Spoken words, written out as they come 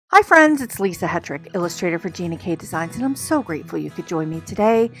Hi friends, it's Lisa Hetrick, illustrator for Gina K Designs, and I'm so grateful you could join me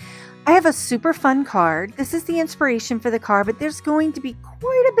today. I have a super fun card. This is the inspiration for the card, but there's going to be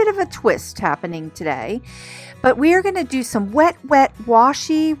quite a bit of a twist happening today. But we are going to do some wet,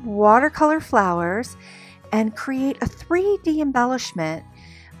 washy watercolor flowers and create a 3D embellishment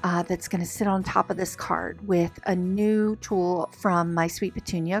that's going to sit on top of this card with a new tool from My Sweet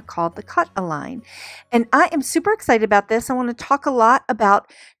Petunia called the Cut Align. And I am super excited about this. I want to talk a lot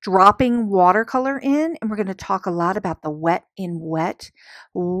about dropping watercolor in, and we're going to talk a lot about the wet in wet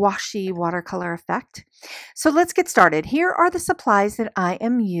washy watercolor effect. So let's get started. Here are the supplies that I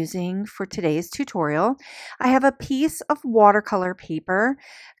am using for today's tutorial. I have a piece of watercolor paper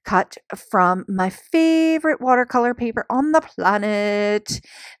cut from my favorite watercolor paper on the planet,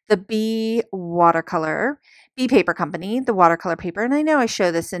 the B Paper Company, the watercolor paper. And I know I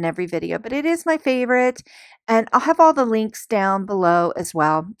show this in every video, but it is my favorite. And I'll have all the links down below as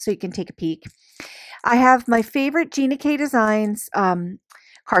well, so you can take a peek. I have my favorite Gina K Designs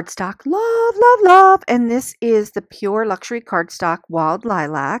cardstock. Love. And this is the Pure Luxury Cardstock Wild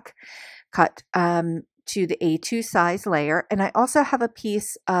Lilac, cut to the A2 size layer. And I also have a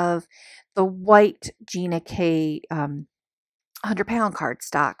piece of the white Gina K 100-pound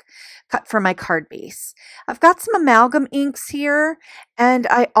cardstock cut for my card base. I've got some amalgam inks here, and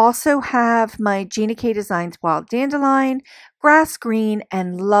I also have my Gina K Designs Wild Dandelion, Grass Green,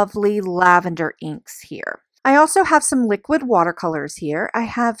 and lovely lavender inks here. I also have some liquid watercolors here. I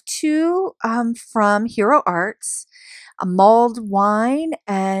have two from Hero Arts, a mulled wine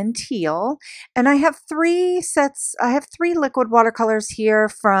and teal, and I have three liquid watercolors here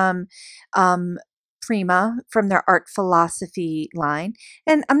from Prima, from their Art Philosophy line.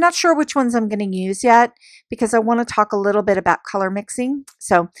 And I'm not sure which ones I'm going to use yet because I want to talk a little bit about color mixing.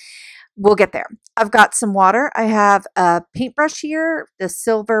 So we'll get there. I've got some water. I have a paintbrush here, the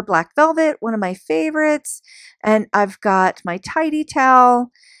Silver Black Velvet, one of my favorites. And I've got my tidy towel.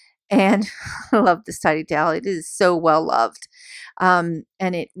 And I love this tidy towel. It is so well loved. And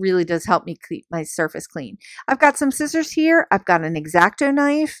it really does help me keep my surface clean. I've got some scissors here. I've got an X-Acto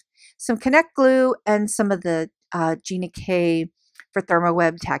knife, some Connect glue, and some of the Gina K for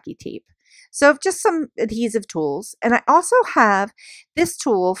ThermoWeb tacky tape. So just some adhesive tools. And I also have this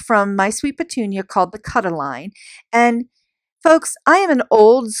tool from My Sweet Petunia called the Cut Align. And folks, I am an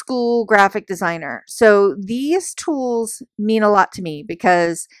old school graphic designer. So these tools mean a lot to me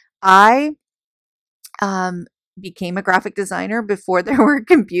because I became a graphic designer before there were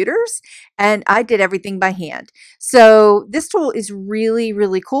computers, and I did everything by hand. So this tool is really,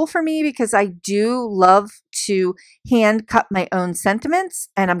 really cool for me because I do love to hand cut my own sentiments,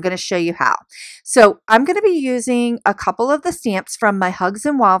 and I'm going to show you how. So I'm going to be using a couple of the stamps from my Hugs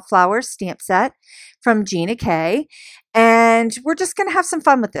and Wildflowers stamp set from Gina K, and we're just going to have some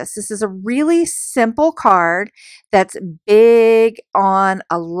fun with this. This is a really simple card that's big on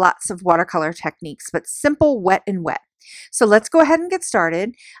lots of watercolor techniques, but simple, wet and wet. So let's go ahead and get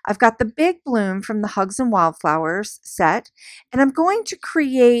started. I've got the big bloom from the Hugs and Wildflowers set, and I'm going to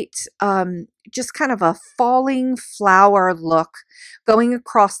create just kind of a falling flower look going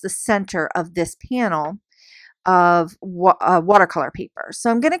across the center of this panel of watercolor paper.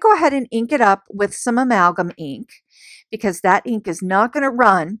 So I'm going to go ahead and ink it up with some amalgam ink because that ink is not going to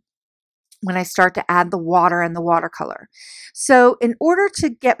run when I start to add the water and the watercolor. So in order to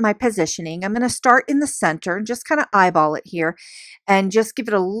get my positioning, I'm going to start in the center and just kind of eyeball it here and just give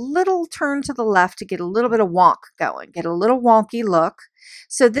it a little turn to the left to get a little bit of wonk going, get a little wonky look.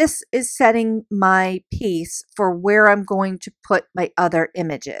 So this is setting my piece for where I'm going to put my other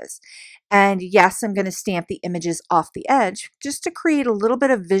images. And yes, I'm going to stamp the images off the edge just to create a little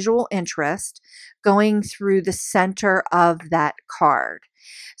bit of visual interest going through the center of that card.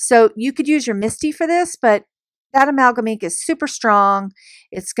 So you could use your Misty for this, but that amalgam ink is super strong.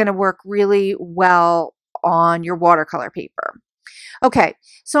 It's going to work really well on your watercolor paper. Okay,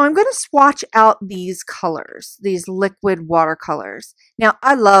 so I'm going to swatch out these colors, these liquid watercolors. Now,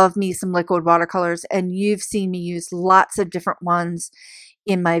 I love me some liquid watercolors, and you've seen me use lots of different ones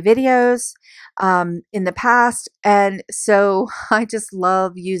in my videos in the past, and so I just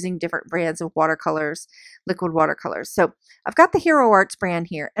love using different brands of watercolors, liquid watercolors. So I've got the Hero Arts brand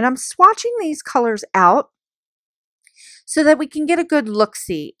here, and I'm swatching these colors out so that we can get a good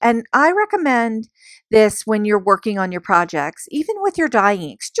look-see. And I recommend this when you're working on your projects, even with your dye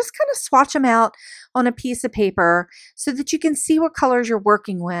inks. Just kind of swatch them out on a piece of paper so that you can see what colors you're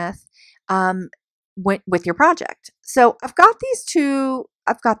working with your project. So I've got these two.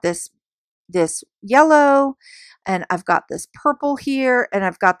 I've got this this yellow, and I've got this purple here, and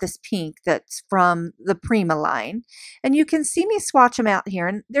I've got this pink that's from the Prima line. And you can see me swatch them out here,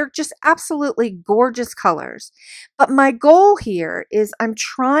 and they're just absolutely gorgeous colors. But my goal here is I'm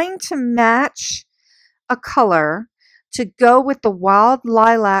trying to match a color to go with the Wild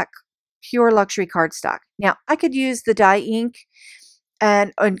Lilac Pure Luxury cardstock. Now, I could use the dye ink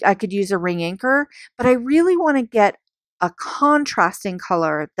and I could use a ring inker, but I really want to get a contrasting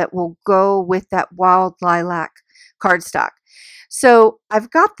color that will go with that Wild Lilac cardstock. So I've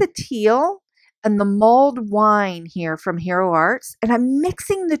got the teal and the mulled wine here from Hero Arts, and I'm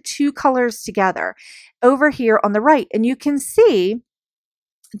mixing the two colors together over here on the right. And you can see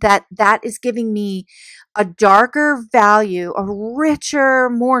that that is giving me a darker value, a richer,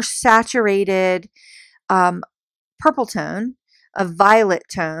 more saturated purple tone, a violet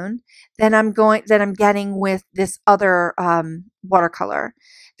tone that I'm getting with this other watercolor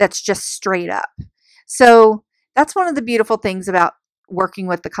that's just straight up. So that's one of the beautiful things about working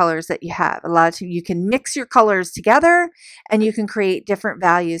with the colors that you have. A lot of times you can mix your colors together and you can create different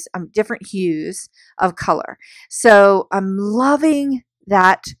values, different hues of color. So I'm loving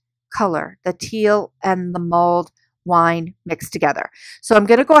that color, the teal and the mulled wine mixed together. So I'm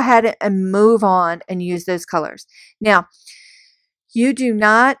going to go ahead and move on and use those colors. Now, you do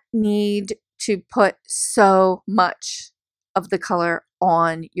not need to put so much of the color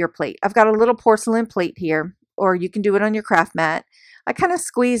on your plate. I've got a little porcelain plate here, or you can do it on your craft mat. I kind of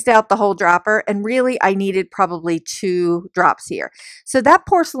squeezed out the whole dropper, and really I needed probably 2 drops here. So that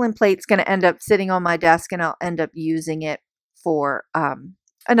porcelain plate's going to end up sitting on my desk, and I'll end up using it for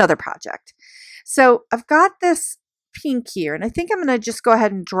another project. So I've got this pink here, and I think I'm going to just go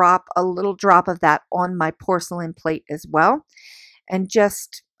ahead and drop a little drop of that on my porcelain plate as well. And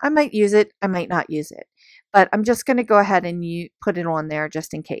just, I might use it, I might not use it, but I'm just going to go ahead and put it on there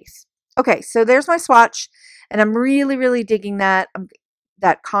just in case. Okay, so there's my swatch, and I'm really, really digging that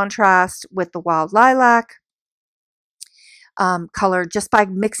contrast with the Wild Lilac color just by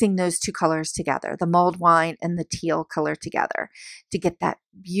mixing those two colors together, the mulled wine and the teal color together, to get that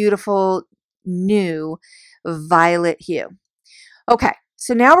beautiful new violet hue. Okay,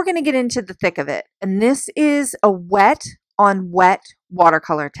 so now we're going to get into the thick of it, and this is a wet on wet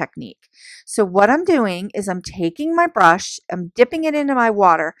watercolor technique. So what I'm doing is I'm taking my brush, I'm dipping it into my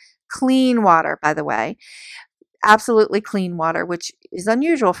water, clean water, by the way, absolutely clean water, which is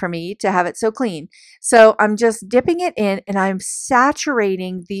unusual for me to have it so clean. So I'm just dipping it in, and I'm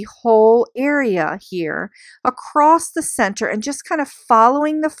saturating the whole area here across the center and just kind of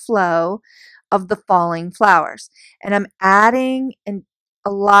following the flow of the falling flowers. And I'm adding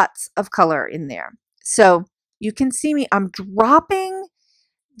lots of color in there. So you can see me, I'm dropping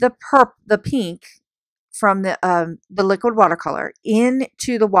the pink from the liquid watercolor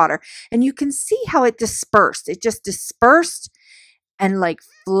into the water, and you can see how it dispersed. It just dispersed and like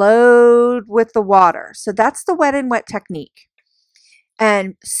flowed with the water. So that's the wet and wet technique.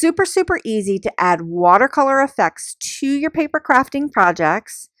 And super, super easy to add watercolor effects to your paper crafting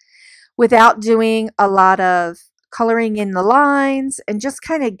projects without doing a lot of coloring in the lines and just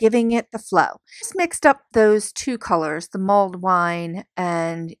kind of giving it the flow. Just mixed up those two colors, the mulled wine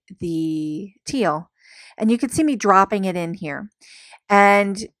and the teal. And you can see me dropping it in here.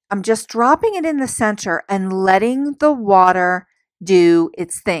 And I'm just dropping it in the center and letting the water do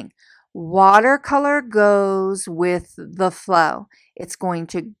its thing. Watercolor goes with the flow. It's going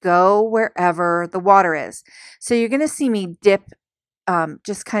to go wherever the water is. So you're going to see me dip,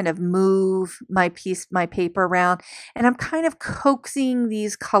 just kind of move my paper around, and I'm kind of coaxing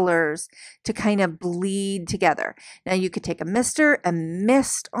these colors to kind of bleed together. Now you could take a mister and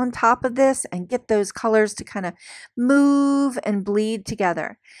mist on top of this and get those colors to kind of move and bleed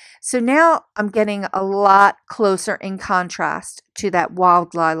together. So now I'm getting a lot closer in contrast to that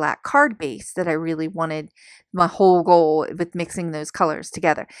Wild Lilac card base that I really wanted, my whole goal with mixing those colors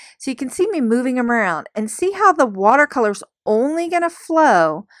together. So you can see me moving them around and see how the watercolor's only going to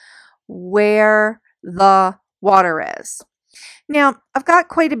flow where the water is. Now, I've got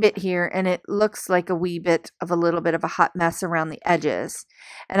quite a bit here, and it looks like a wee bit of a little bit of a hot mess around the edges.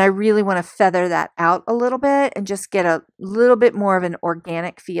 And I really want to feather that out a little bit and just get a little bit more of an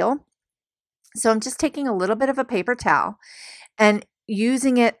organic feel. So I'm just taking a little bit of a paper towel and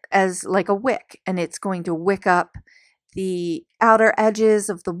using it as like a wick, and it's going to wick up the outer edges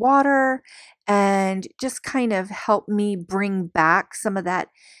of the water and just kind of help me bring back some of that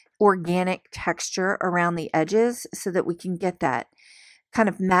organic texture around the edges so that we can get that kind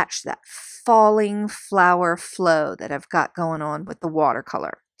of match that falling flower flow that I've got going on with the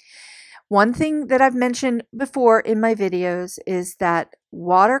watercolor. One thing that I've mentioned before in my videos is that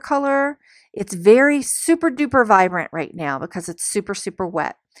watercolor. It's very super duper vibrant right now because it's super, super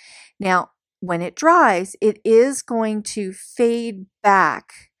wet. Now, when it dries, it is going to fade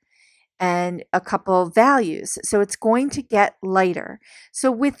back and a couple of values. So it's going to get lighter.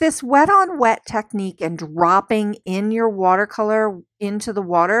 So with this wet on wet technique and dropping in your watercolor into the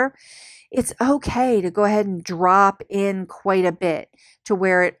water, it's okay to go ahead and drop in quite a bit to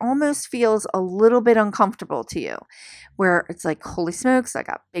where it almost feels a little bit uncomfortable to you, where it's like, holy smokes, I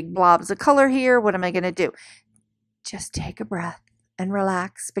got big blobs of color here. What am I going to do? Just take a breath and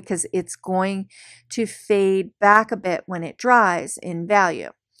relax, because it's going to fade back a bit when it dries in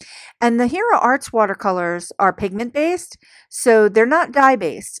value. And the Hero Arts watercolors are pigment based, so they're not dye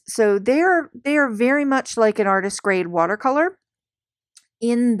based. So they are very much like an artist grade watercolor,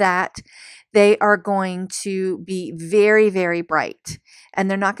 in that they are going to be very, very bright, and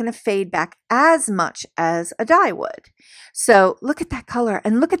they're not going to fade back as much as a dye would. So look at that color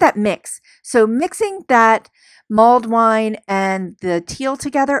and look at that mix. So mixing that mulled wine and the teal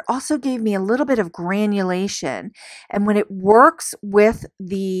together also gave me a little bit of granulation. And when it works with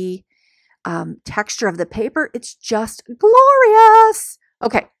the texture of the paper, it's just glorious.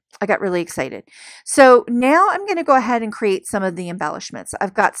 Okay, I got really excited. So now I'm going to go ahead and create some of the embellishments.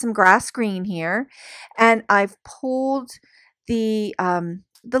 I've got some grass green here, and I've pulled the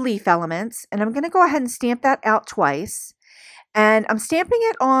leaf elements, and I'm going to go ahead and stamp that out twice. And I'm stamping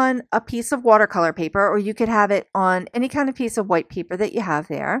it on a piece of watercolor paper, or you could have it on any kind of piece of white paper that you have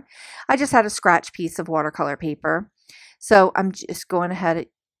there. I just had a scratch piece of watercolor paper, so I'm just going ahead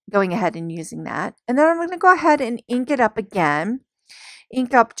and using that. And then I'm going to go ahead and ink it up again.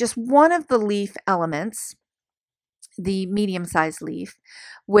 Ink up just one of the leaf elements, the medium-sized leaf,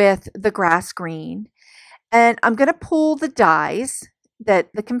 with the grass green. And I'm going to pull the dies, the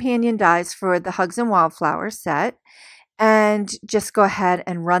companion dies for the Hugs and Wildflowers set, and just go ahead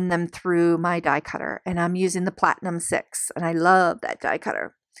and run them through my die cutter. And I'm using the Platinum 6, and I love that die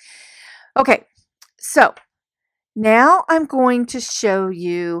cutter. Okay, so now I'm going to show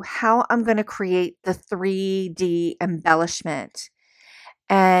you how I'm going to create the 3D embellishment,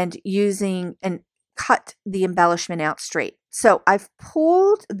 and cut the embellishment out straight. So I've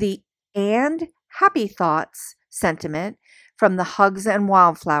pulled the "and happy thoughts" sentiment from the Hugs and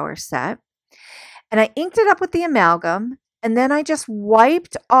Wildflowers set, and I inked it up with the amalgam, and then I just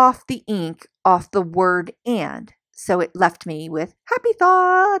wiped off the ink off the word "and." So it left me with happy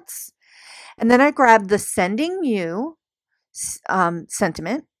thoughts. And then I grabbed the "sending you"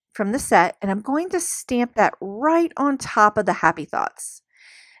 sentiment from the set, and I'm going to stamp that right on top of the happy thoughts.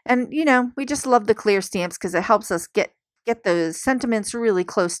 And, you know, we just love the clear stamps because it helps us get those sentiments really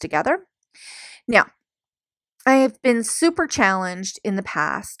close together. Now, I have been super challenged in the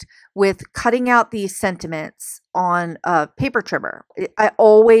past with cutting out these sentiments on a paper trimmer. I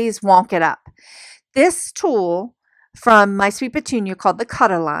always wonk it up. This tool from My Sweet Petunia, called the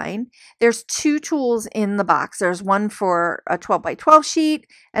Cut-A-Line, there's two tools in the box. There's one for a 12 by 12 sheet,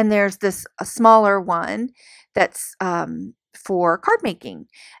 and there's a smaller one that's for card making,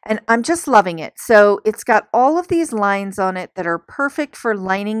 and I'm just loving it. So it's got all of these lines on it that are perfect for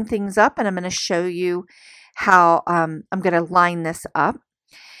lining things up, and I'm going to show you how I'm going to line this up.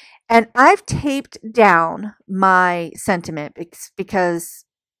 And I've taped down my sentiment because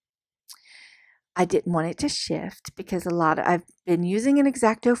I didn't want it to shift, because I've been using an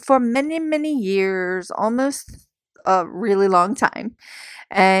X-Acto for many, many years, almost a really long time.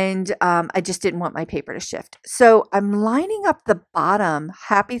 And I just didn't want my paper to shift. So I'm lining up the bottom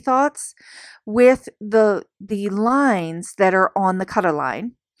happy thoughts with the lines that are on the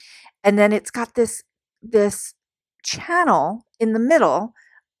Cut-A-Line. And then it's got this channel in the middle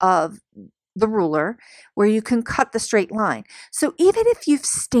of the ruler where you can cut the straight line. So even if you've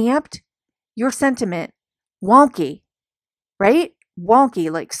stamped your sentiment wonky, right? Wonky,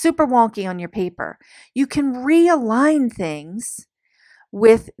 like super wonky on your paper, you can realign things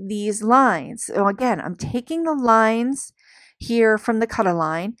with these lines. So again, I'm taking the lines here from the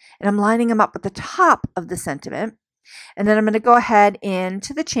Cut-A-Line and I'm lining them up at the top of the sentiment. And then I'm going to go ahead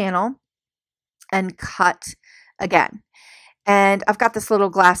into the channel and cut again. And I've got this little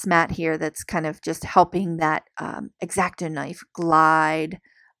glass mat here that's kind of just helping that X-Acto knife glide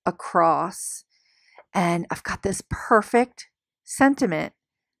across. And I've got this perfect sentiment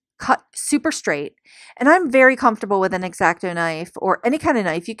cut super straight. And I'm very comfortable with an X-Acto knife, or any kind of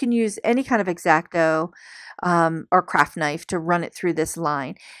knife. You can use any kind of X-Acto or craft knife to run it through this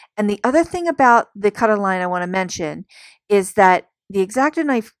line. And the other thing about the Cut-A-Line I want to mention is that the X-Acto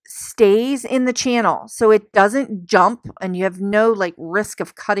knife stays in the channel, so it doesn't jump and you have no like risk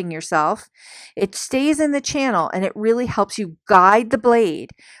of cutting yourself. It stays in the channel and it really helps you guide the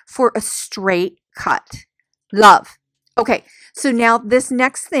blade for a straight cut. Love. Okay, so now this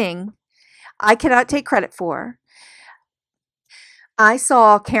next thing I cannot take credit for. I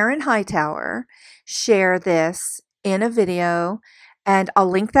saw Karen Hightower share this in a video, and I'll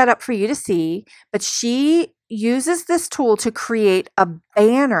link that up for you to see, but she uses this tool to create a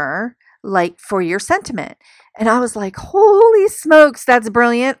banner like for your sentiment. And I was like, holy smokes, that's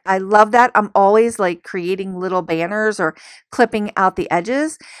brilliant. I love that. I'm always like creating little banners or clipping out the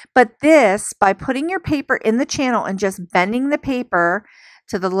edges. But this, by putting your paper in the channel and just bending the paper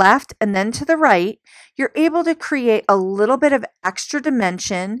to the left and then to the right, you're able to create a little bit of extra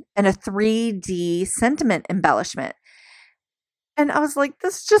dimension and a 3D sentiment embellishment. And I was like,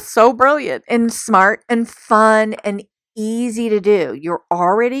 this is just so brilliant and smart and fun and easy to do. You're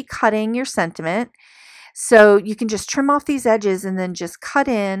already cutting your sentiment, so you can just trim off these edges and then just cut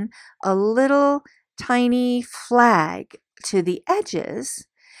in a little tiny flag to the edges.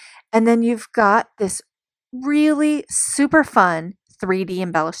 And then you've got this really super fun 3D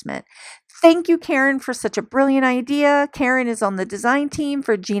embellishment. Thank you, Karen, for such a brilliant idea. Karen is on the design team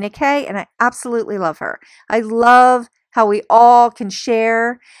for Gina K, and I absolutely love her. I love how we all can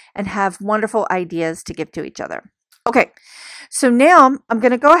share and have wonderful ideas to give to each other. Okay, so now I'm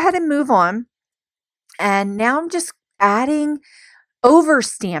going to go ahead and move on. And now I'm just adding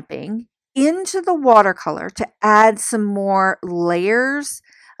overstamping into the watercolor to add some more layers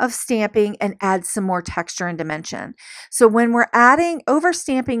of stamping and add some more texture and dimension. So when we're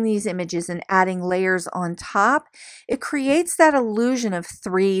overstamping these images and adding layers on top, it creates that illusion of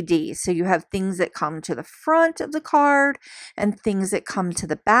 3D. So you have things that come to the front of the card and things that come to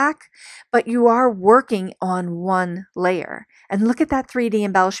the back, but you are working on one layer. And look at that 3D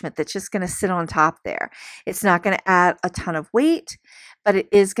embellishment that's just going to sit on top there. It's not going to add a ton of weight, but it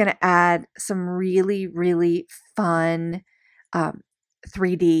is going to add some really, really fun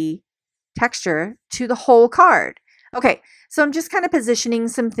 3D texture to the whole card. Okay, so I'm just kind of positioning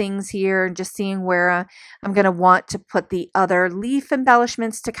some things here and just seeing where I'm going to want to put the other leaf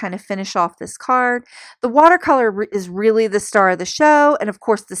embellishments to kind of finish off this card. The watercolor is really the star of the show, and of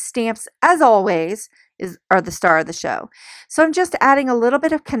course the stamps, as always, are the star of the show. So I'm just adding a little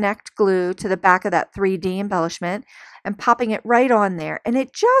bit of Connect glue to the back of that 3D embellishment and popping it right on there. And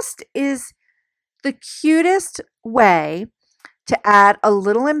it just is the cutest way to add a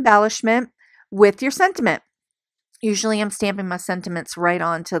little embellishment with your sentiment. Usually I'm stamping my sentiments right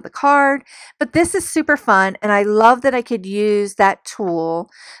onto the card, but this is super fun, and I love that I could use that tool,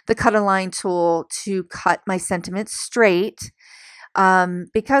 the cut a line tool, to cut my sentiments straight,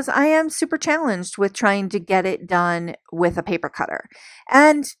 because I am super challenged with trying to get it done with a paper cutter.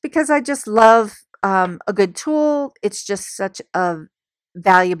 And because I just love a good tool, it's just such a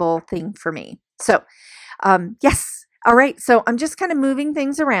valuable thing for me. So yes. All right, so I'm just kind of moving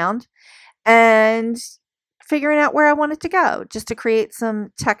things around and figuring out where I want it to go, just to create some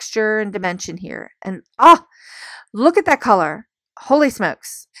texture and dimension here. And look at that color. Holy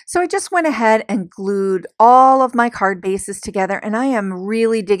smokes. So I just went ahead and glued all of my card bases together, and I am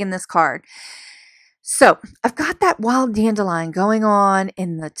really digging this card. So I've got that wild dandelion going on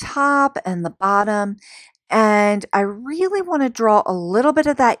in the top and the bottom, and I really want to draw a little bit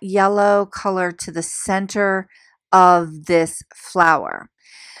of that yellow color to the center of this flower.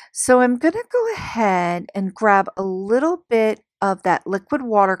 So I'm going to go ahead and grab a little bit of that liquid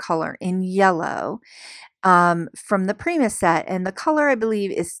watercolor in yellow from the Prima set, and the color I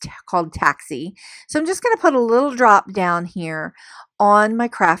believe is called Taxi. So I'm just going to put a little drop down here on my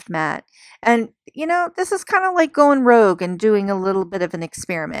craft mat, and you know, this is kind of like going rogue and doing a little bit of an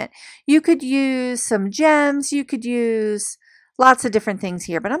experiment. You could use some gems, you could use lots of different things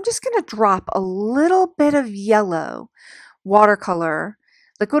here, but I'm just going to drop a little bit of yellow watercolor,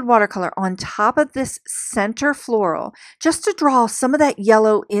 liquid watercolor, on top of this center floral, just to draw some of that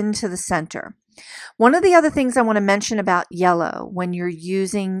yellow into the center. One of the other things I want to mention about yellow when you're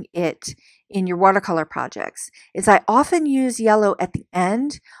using it in your watercolor projects is I often use yellow at the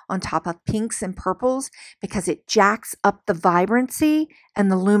end on top of pinks and purples because it jacks up the vibrancy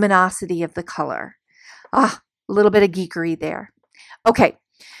and the luminosity of the color. A little bit of geekery there. Okay,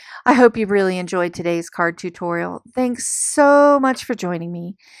 I hope you really enjoyed today's card tutorial. Thanks so much for joining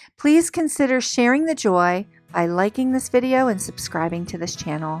me. Please consider sharing the joy by liking this video and subscribing to this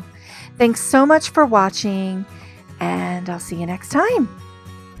channel. Thanks so much for watching, and I'll see you next time.